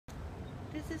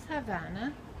this is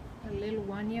Havana, a little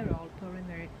 1-year-old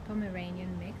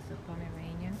Pomeranian mix of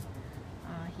Pomeranian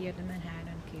here at the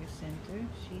Manhattan Care Center.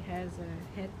 She has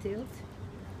a head tilt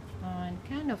and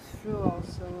kind of through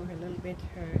also a little bit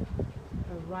her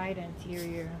right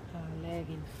anterior leg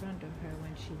in front of her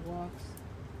when she walks.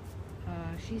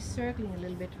 She's circling a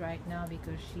little bit right now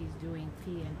because she's doing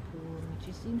pee and poo, and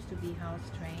she seems to be house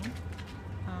trained.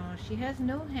 She has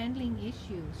no handling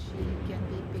issues. She can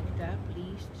be picked up,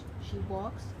 leashed. She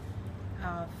walks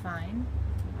fine.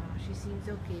 She seems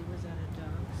okay with other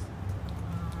dogs.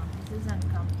 This is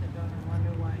uncomfortable. I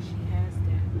wonder why she has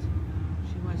that.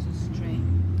 She was a stray.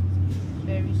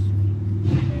 Very sweet.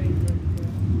 Very good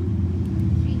girl.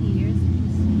 3 years, she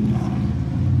seems.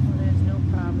 Well, there's no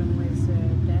problem with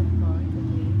that part at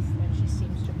least. And she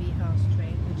seems to be house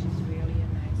trained, which is really a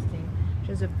nice thing.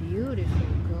 She's a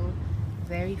beautiful girl.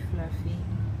 Very fluffy,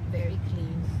 very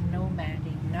clean, no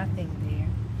matting, nothing there.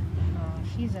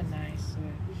 She's a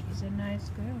nice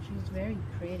girl. She's very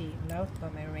pretty. Love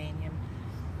Pomeranian.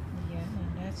 Yeah,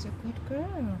 and that's a good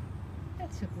girl.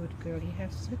 That's a good girl. You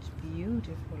have such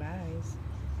beautiful eyes.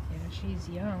 Yeah, she's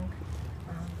young,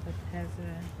 but has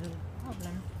a little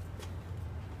problem.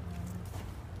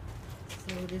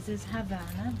 So this is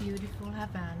Havana, beautiful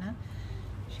Havana.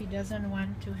 She doesn't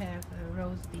want to have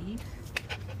roast beef.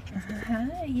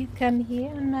 You come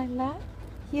here on my lap.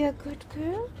 You're a good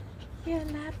girl. You're a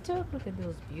lap dog. Look at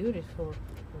those beautiful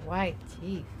white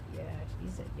teeth. Yeah,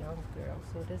 she's a young girl.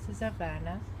 So this is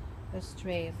Havana, a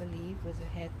stray, I believe, with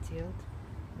a head tilt.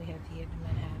 We have here the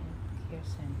Manhattan Care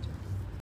Center.